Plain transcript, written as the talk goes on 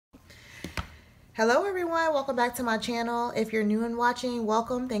Hello everyone, welcome back to my channel. If you're new and watching,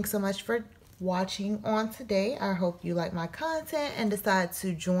 welcome. Thanks so much for watching on today. I hope you like my content and decide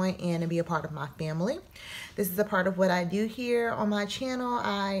to join in and be a part of my family. This is a part of what I do here on my channel.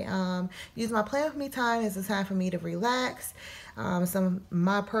 I use my Plan With Me time as a time for me to relax. Some of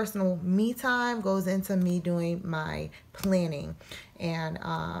my personal me time goes into me doing my planning, and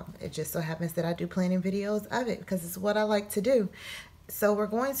it just so happens that I do planning videos of it because it's what I like to do. So we're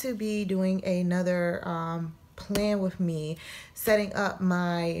going to be doing another plan with me, setting up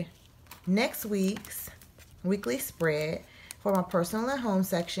my next week's weekly spread for my personal and home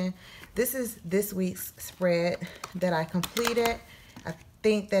section. This is this week's spread that I completed. I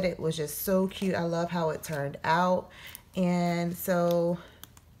think that it was just so cute. I love how it turned out. And so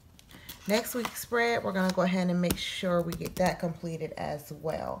next week's spread, we're going to go ahead and make sure we get that completed as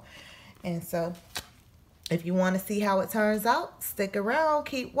well. And so if you want to see how it turns out, stick around,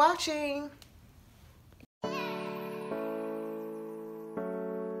 keep watching.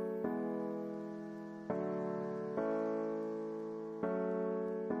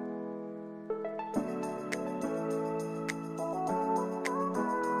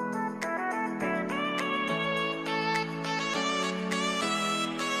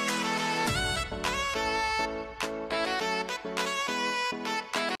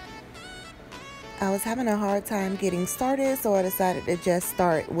 I was having a hard time getting started, so I decided to just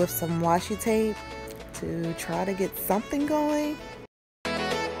start with some washi tape to try to get something going.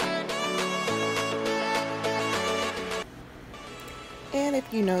 And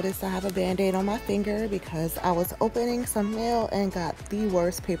if you notice, I have a band-aid on my finger because I was opening some mail and got the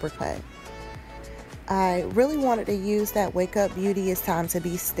worst paper cut. I really wanted to use that Wake Up Beauty It's Time to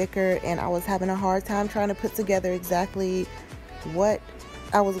Be sticker, and I was having a hard time trying to put together exactly what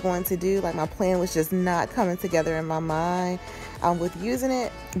I was going to do. Like, my plan was just not coming together in my mind with using it,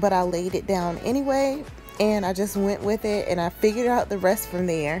 but I laid it down anyway, and I just went with it, and I figured out the rest from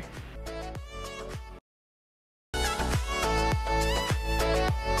there.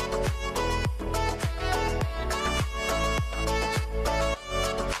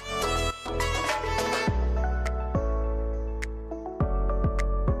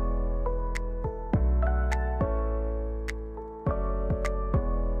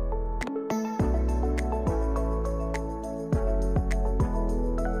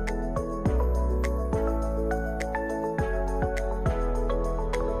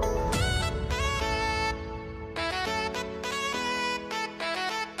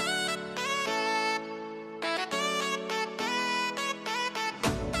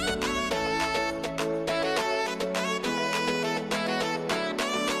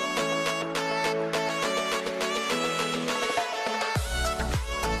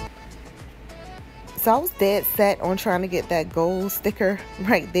 So I was dead set on trying to get that gold sticker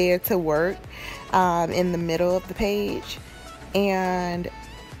right there to work in the middle of the page. And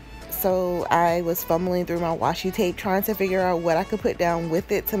so I was fumbling through my washi tape trying to figure out what I could put down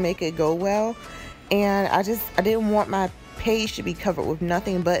with it to make it go well. And I didn't want my page to be covered with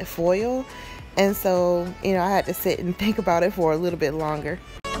nothing but foil. And so, you know, I had to sit and think about it for a little bit longer.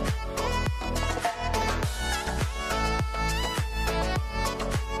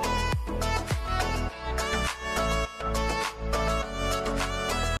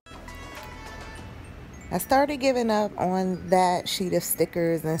 I started giving up on that sheet of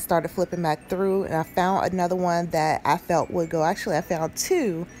stickers and started flipping back through, and I found another one that I felt would go. Actually, I found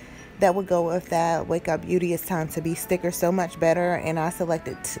two that would go with that Wake Up Beauty It's Time to Be sticker so much better, and I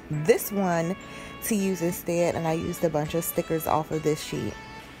selected this one to use instead, and I used a bunch of stickers off of this sheet.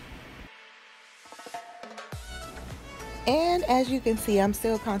 And as you can see, I'm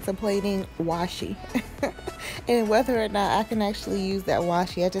still contemplating washi and whether or not I can actually use that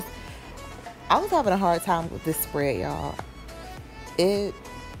washi. I was having a hard time with this spread, y'all. It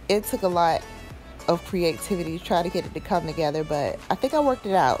took a lot of creativity to try to get it to come together, but I think I worked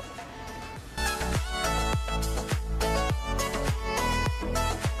it out.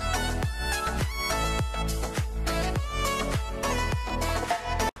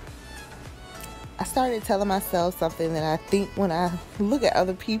 I started telling myself something that I think when I look at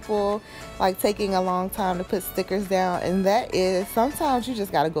other people like taking a long time to put stickers down, and that is sometimes you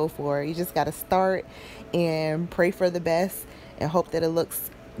just got to go for it. You just got to start and pray for the best and hope that it looks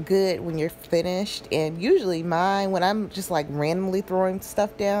good when you're finished. And usually mine, when I'm just like randomly throwing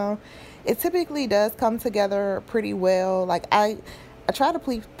stuff down, it typically does come together pretty well. Like I try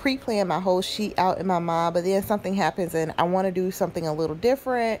to pre-plan my whole sheet out in my mind, but then something happens and I want to do something a little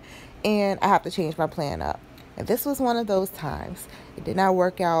different and I have to change my plan up. And this was one of those times. It did not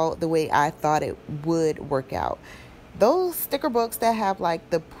work out the way I thought it would work out. Those sticker books that have like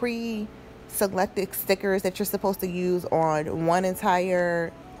the pre selected stickers that you're supposed to use on one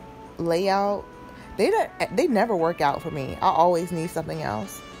entire layout, they never work out for me. I always need something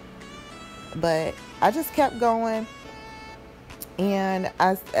else. But I just kept going, and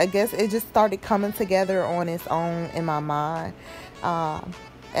I guess it just started coming together on its own in my mind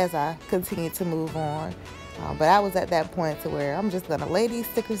as I continued to move on. But I was at that point to where I'm just gonna lay these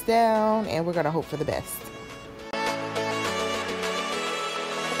stickers down and we're gonna hope for the best.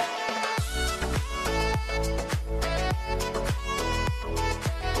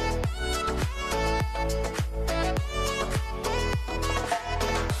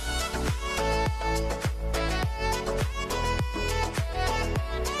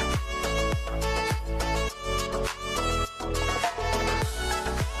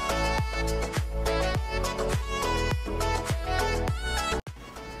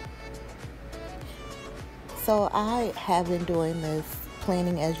 So I have been doing this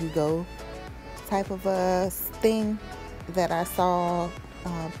planning as you go type of a thing that I saw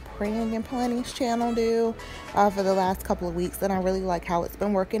Praying and Planning's channel do for the last couple of weeks, and I really like how it's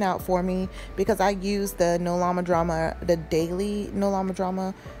been working out for me, because I use the No Llama Drama, the daily No Llama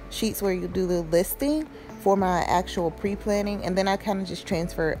Drama sheets where you do the listing for my actual pre-planning, and then I kind of just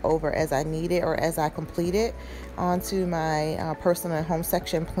transfer it over as I need it or as I complete it onto my personal and home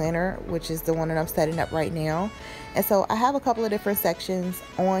section planner, which is the one that I'm setting up right now. And so I have a couple of different sections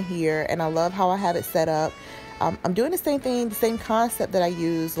on here, and I love how I have it set up. I'm doing the same thing, the same concept that I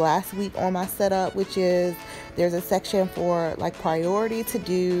used last week on my setup, which is there's a section for like priority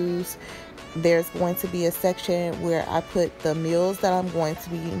to-dos. There's going to be a section where I put the meals that I'm going to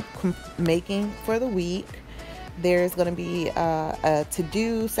be making for the week. There's going to be a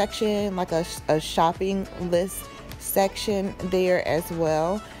to-do section, like a shopping list section there as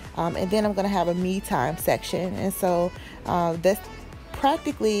well. And then I'm going to have a me time section. And so that's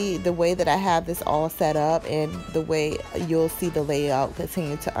practically the way that I have this all set up, and the way you'll see the layout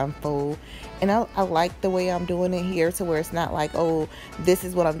continue to unfold. And I like the way I'm doing it here, to where it's not like, oh, this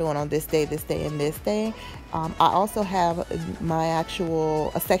is what I'm doing on this day, and this day. I also have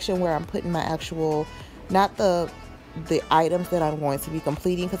a section where I'm putting my actual, not the items that I'm going to be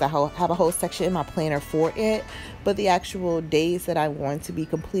completing, because I have a whole section in my planner for it, but the actual days that I'm going to be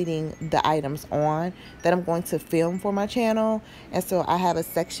completing the items on, that I'm going to film for my channel. And so I have a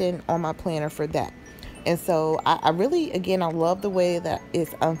section on my planner for that. And so I really, again, I love the way that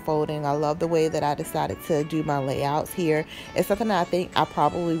it's unfolding. I love the way that I decided to do my layouts here. It's something that I think I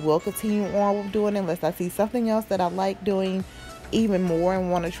probably will continue on with doing, unless I see something else that I like doing even more and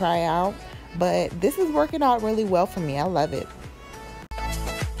want to try out. But this is working out really well for me. I love it.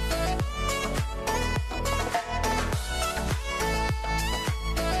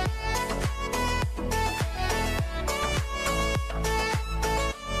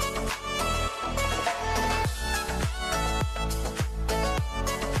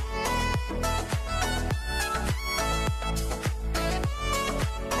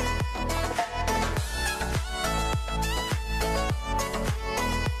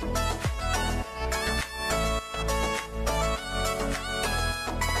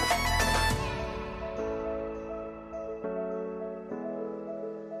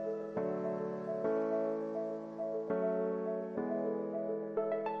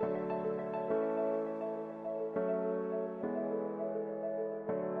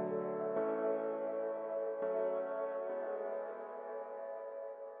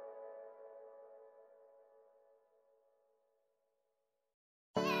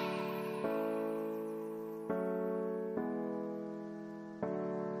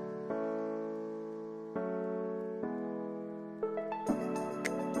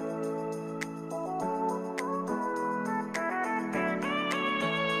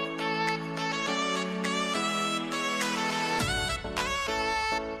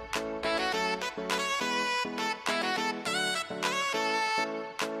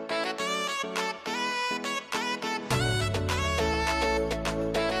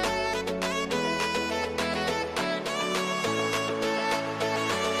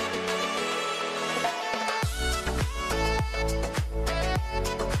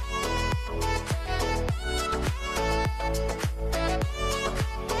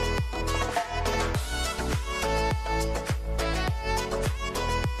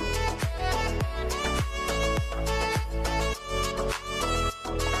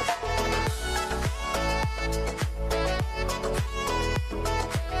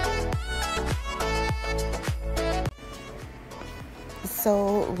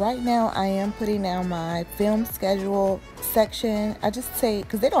 So right now I am putting down my film schedule section. I just say,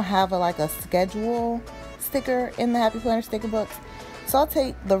 because they don't have like a schedule sticker in the Happy Planner sticker books, So I'll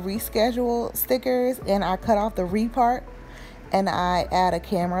take the reschedule stickers and I cut off the re part and I add a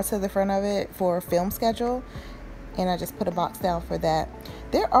camera to the front of it for film schedule, and I just put a box down for that.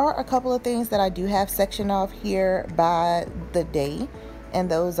 There are a couple of things that I do have sectioned off here by the day, and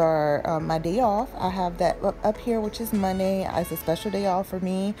those are my day off. I have that up here, which is Monday. It's a special day off for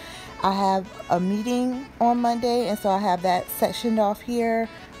me. I have a meeting on Monday, and so I have that sectioned off here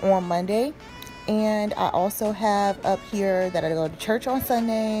on Monday. And I also have up here that I go to church on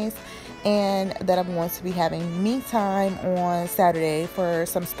Sundays, and that I'm going to be having me time on Saturday for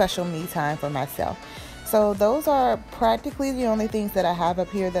some special me time for myself. So those are practically the only things that I have up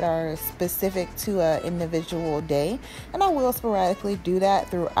here that are specific to an individual day. And I will sporadically do that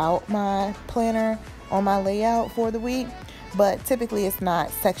throughout my planner on my layout for the week. But typically it's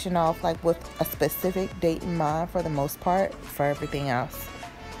not sectioned off like with a specific date in mind for the most part for everything else.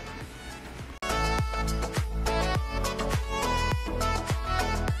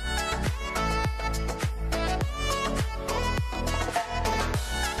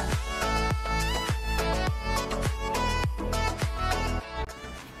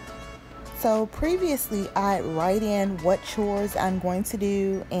 So previously I'd write in what chores I'm going to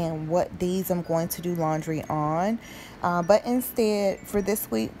do and what days I'm going to do laundry on. But instead for this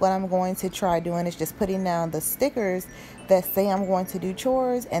week, what I'm going to try doing is just putting down the stickers that say I'm going to do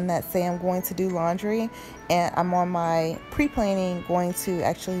chores and that say I'm going to do laundry. And I'm on my pre-planning going to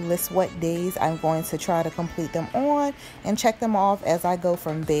actually list what days I'm going to try to complete them on and check them off as I go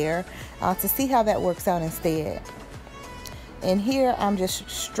from there to see how that works out instead. And here I'm just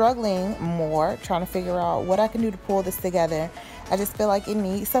struggling more, trying to figure out what I can do to pull this together. I just feel like it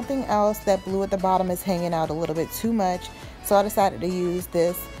needs something else. That blue at the bottom is hanging out a little bit too much. So I decided to use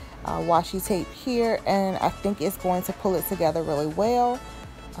this washi tape here, and I think it's going to pull it together really well.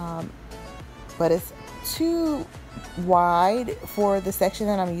 But it's too wide for the section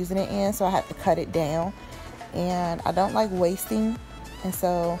that I'm using it in, so I have to cut it down. And I don't like wasting, and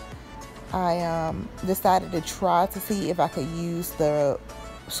so I decided to try to see if I could use the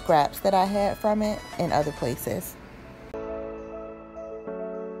scraps that I had from it in other places.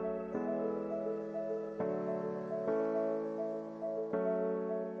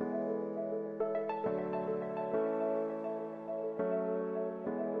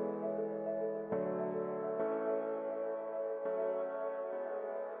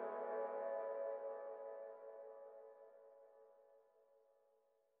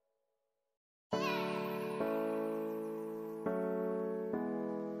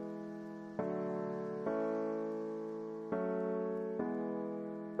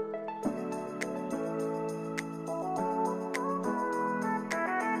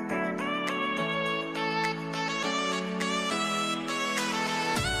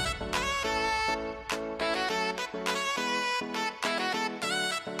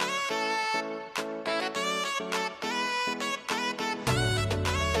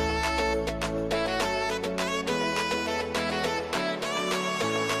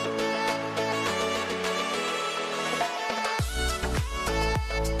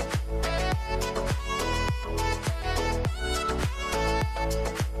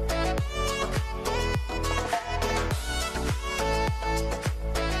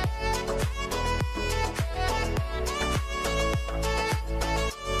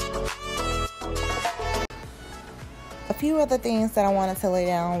 A few other things that I wanted to lay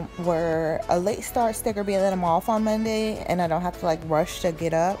down were a late start sticker being that I'm off on Monday and I don't have to like rush to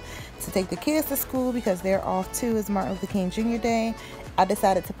get up to take the kids to school because they're off too. It's Martin Luther King Jr. Day. I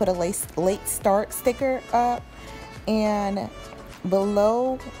decided to put a late start sticker up, and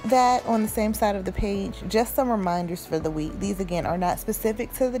below that on the same side of the page, just some reminders for the week. These again are not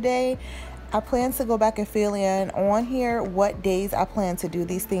specific to the day. I plan to go back and fill in on here what days I plan to do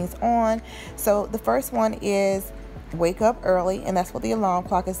these things on. So the first one is wake up early, and that's what the alarm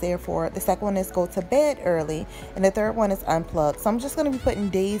clock is there for. The second one is go to bed early, and the third one is unplug. So I'm just going to be putting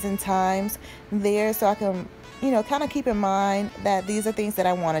days and times there so I can, you know, kind of keep in mind that these are things that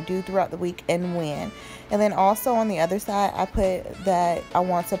I want to do throughout the week and when. And then also on the other side, I put that I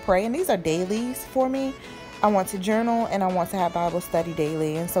want to pray, and these are dailies for me. I want to journal, and I want to have Bible study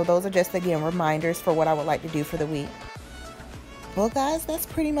daily. And so those are just, again, reminders for what I would like to do for the week. Well guys, that's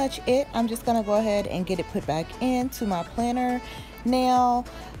pretty much it. I'm just gonna go ahead and get it put back into my planner Now,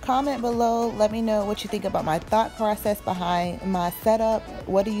 comment below, let me know what you think about my thought process behind my setup.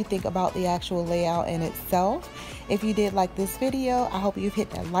 What do you think about the actual layout in itself? If you did like this video, I hope you've hit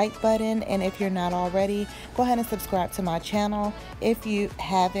that like button, and if you're not already, go ahead and subscribe to my channel. If you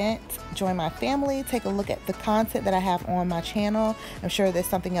haven't, join my family. Take a look at the content that I have on my channel. I'm sure there's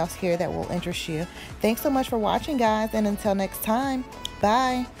something else here that will interest you. Thanks so much for watching, guys, and until next time,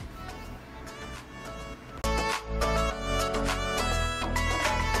 bye.